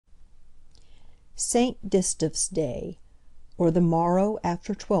St. Distaffs Day, or the Morrow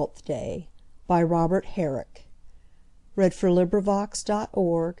after Twelfth Day, by Robert Herrick.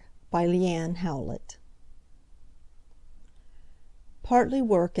 LibriVox.org. Partly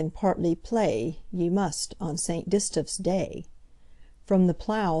work and partly play Ye must on St. Distaffs Day. From the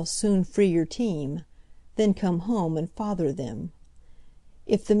plough soon free your team, Then come home and father them.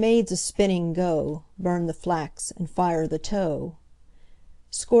 If the maids a spinning go, Burn the flax and fire the tow.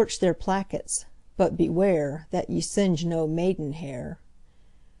 Scorch their plackets, but beware That ye singe no maiden hair.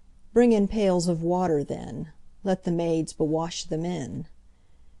 Bring in pails of water then, Let the maids bewash them in.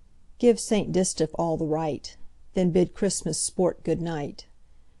 Give St. Distaff all the right, Then bid Christmas sport good night,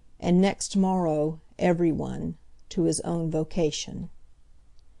 And next morrow every one To his own vocation.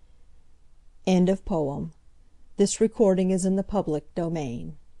 End of poem. This recording is in the public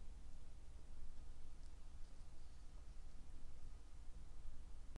domain.